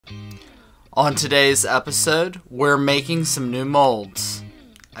On today's episode, we're making some new molds.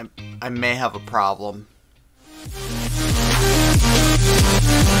 I may have a problem.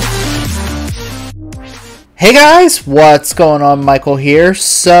 Hey guys, what's going on? Michael here.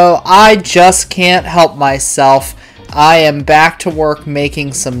 So I just can't help myself. I am back to work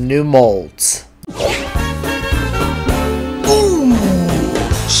making some new molds. Ooh,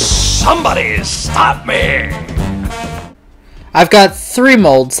 somebody stop me! I've got 3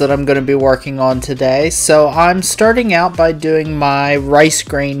 molds that I'm going to be working on today, so I'm starting out by doing my rice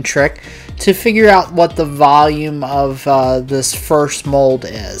grain trick to figure out what the volume of this first mold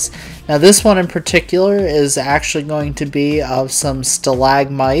is. Now this one in particular is actually going to be of some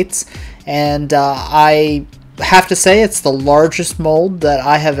stalagmites, and I have to say it's the largest mold that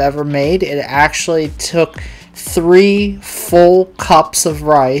I have ever made. It actually took 3 full cups of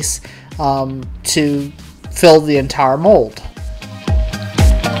rice to fill the entire mold.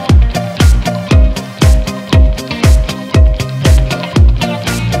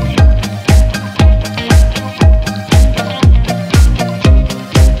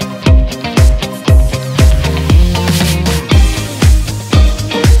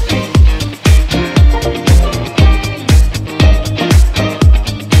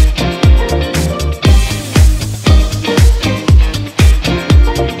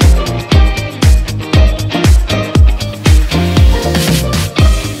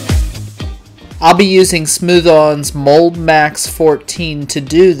 I'll be using SmoothOn's Moldmax 14 to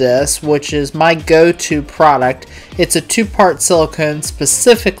do this, which is my go-to product. It's a 2-part silicone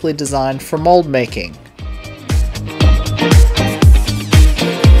specifically designed for mold making.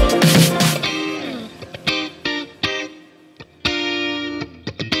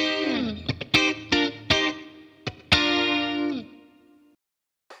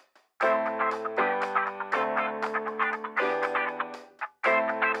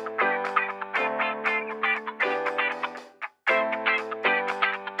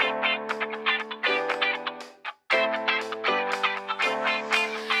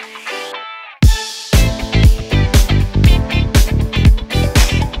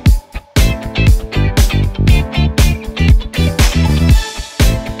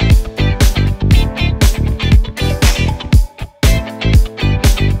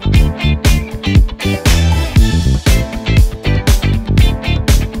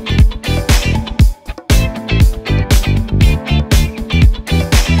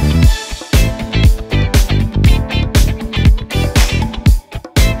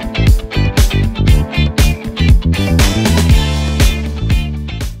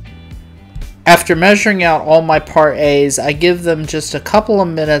 After measuring out all my part A's, I give them just a couple of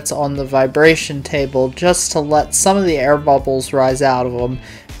minutes on the vibration table just to let some of the air bubbles rise out of them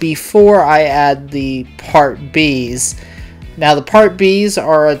before I add the part B's. Now the part B's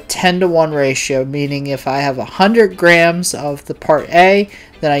are a 10-to-1 ratio, meaning if I have 100 grams of the part A,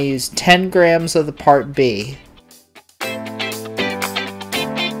 then I use 10 grams of the part B.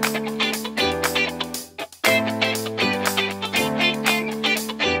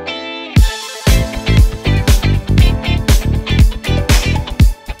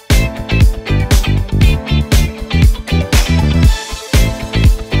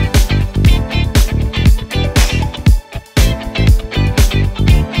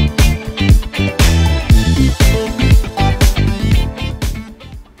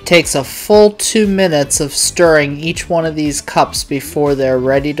 Takes a full 2 minutes of stirring each one of these cups before they're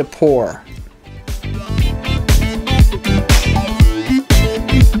ready to pour.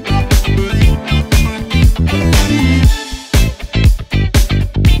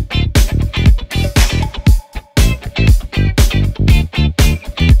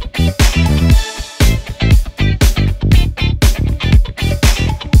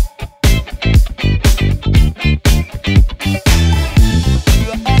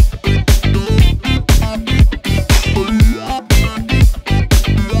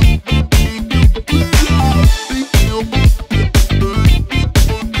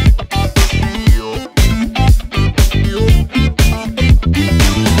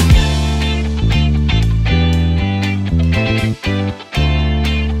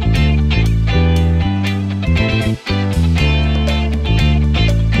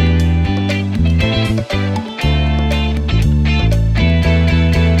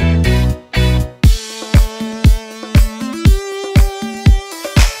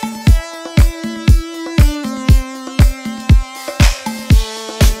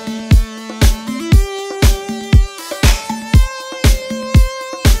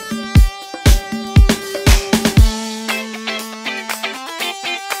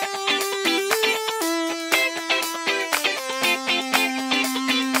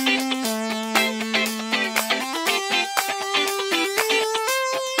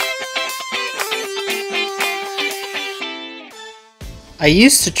 I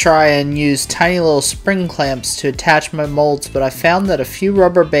used to try and use tiny little spring clamps to attach my molds, but I found that a few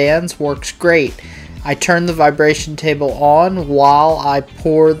rubber bands works great. I turn the vibration table on while I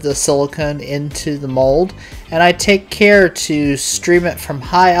pour the silicone into the mold, and I take care to stream it from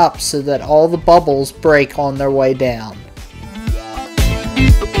high up so that all the bubbles break on their way down.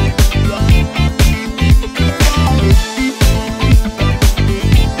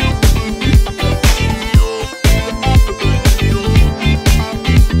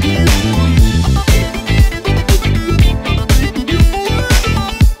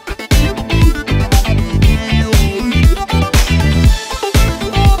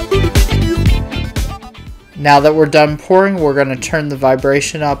 Now that we're done pouring, we're going to turn the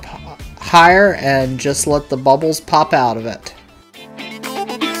vibration up higher and just let the bubbles pop out of it.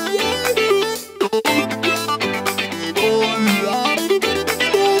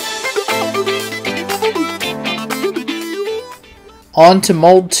 On to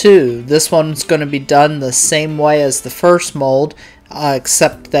mold 2. This one's going to be done the same way as the first mold,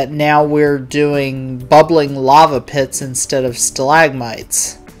 except that now we're doing bubbling lava pits instead of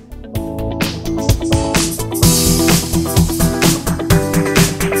stalagmites.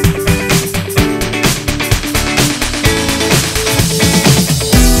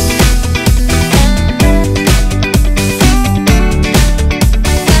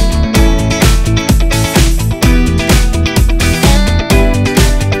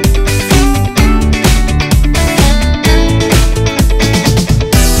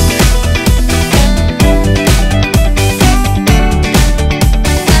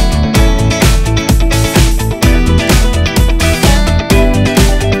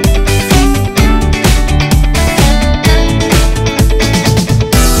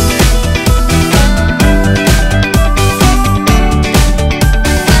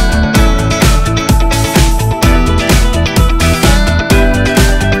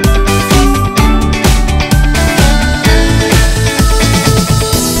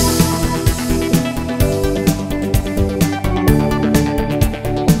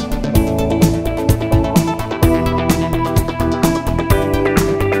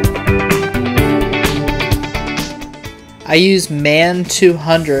 I use Man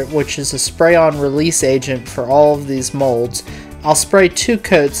 200, which is a spray-on release agent for all of these molds. I'll spray 2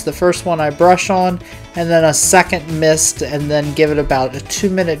 coats, the first one I brush on, and then a second mist, and then give it about a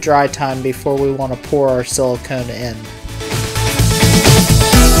 2-minute dry time before we want to pour our silicone in.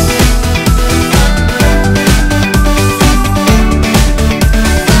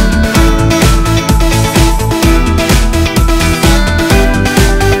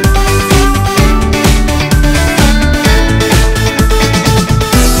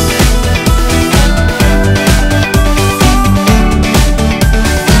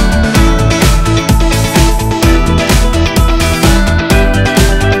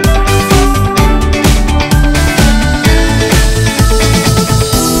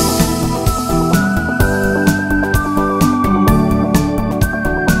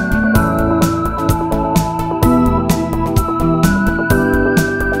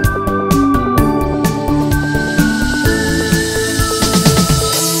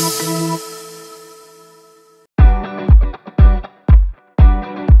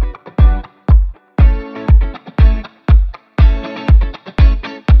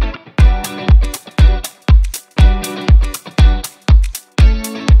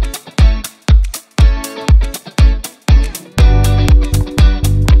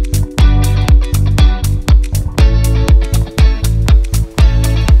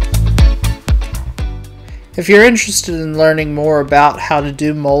 If you're interested in learning more about how to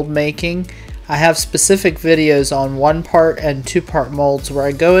do mold making, I have specific videos on 1-part and 2-part molds where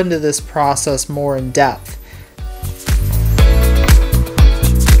I go into this process more in depth.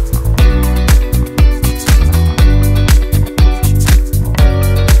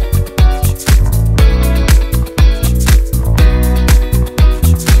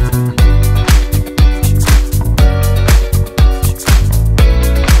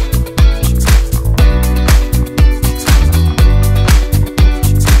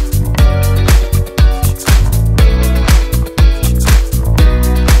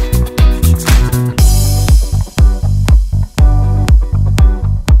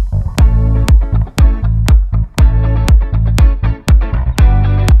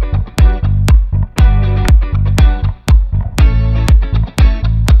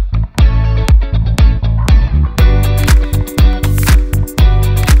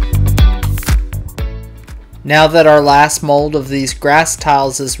 Now that our last mold of these grass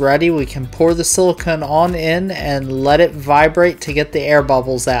tiles is ready, we can pour the silicone on in and let it vibrate to get the air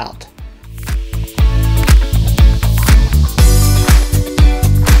bubbles out.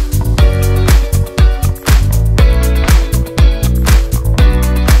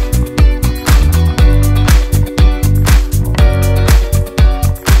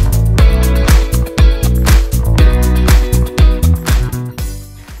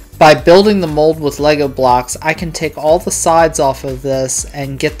 By building the mold with Lego blocks, I can take all the sides off of this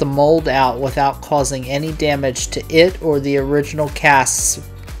and get the mold out without causing any damage to it or the original casts.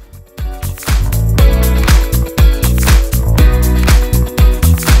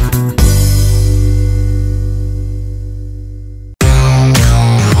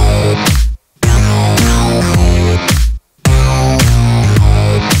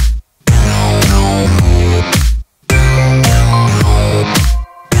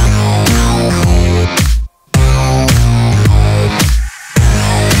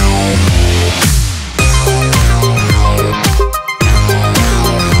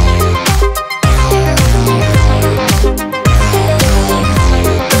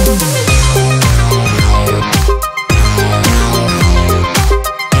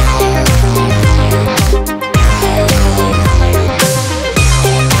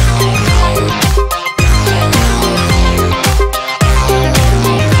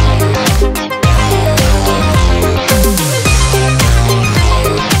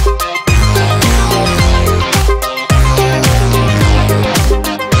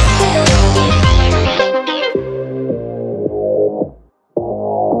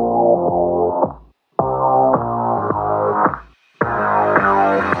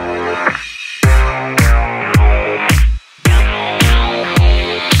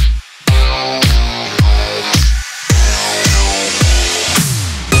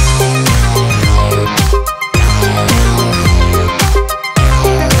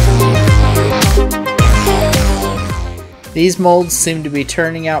 These molds seem to be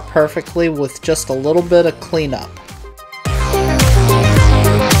turning out perfectly with just a little bit of cleanup.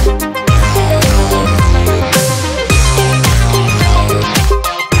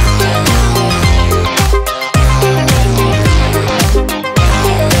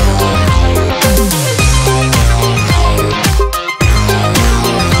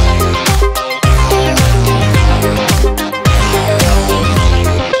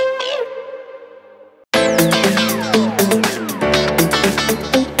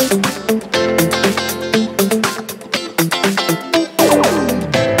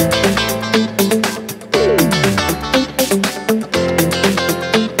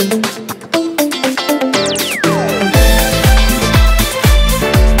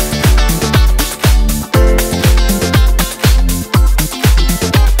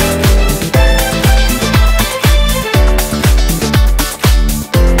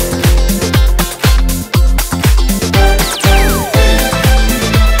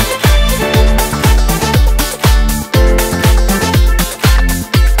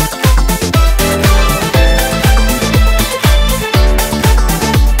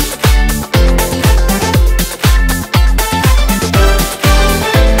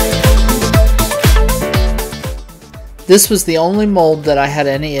 This was the only mold that I had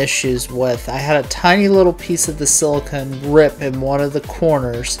any issues with. I had a tiny little piece of the silicone rip in one of the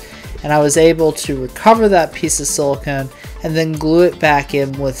corners, and I was able to recover that piece of silicone and then glue it back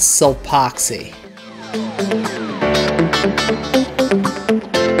in with Silpoxy.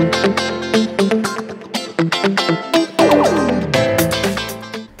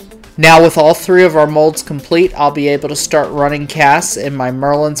 Now with all three of our molds complete, I'll be able to start running casts in my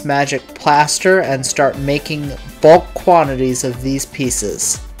Merlin's Magic plaster and start making bulk quantities of these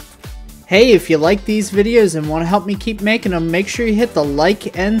pieces. Hey, if you like these videos and want to help me keep making them, make sure you hit the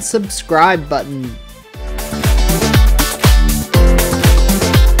like and subscribe button.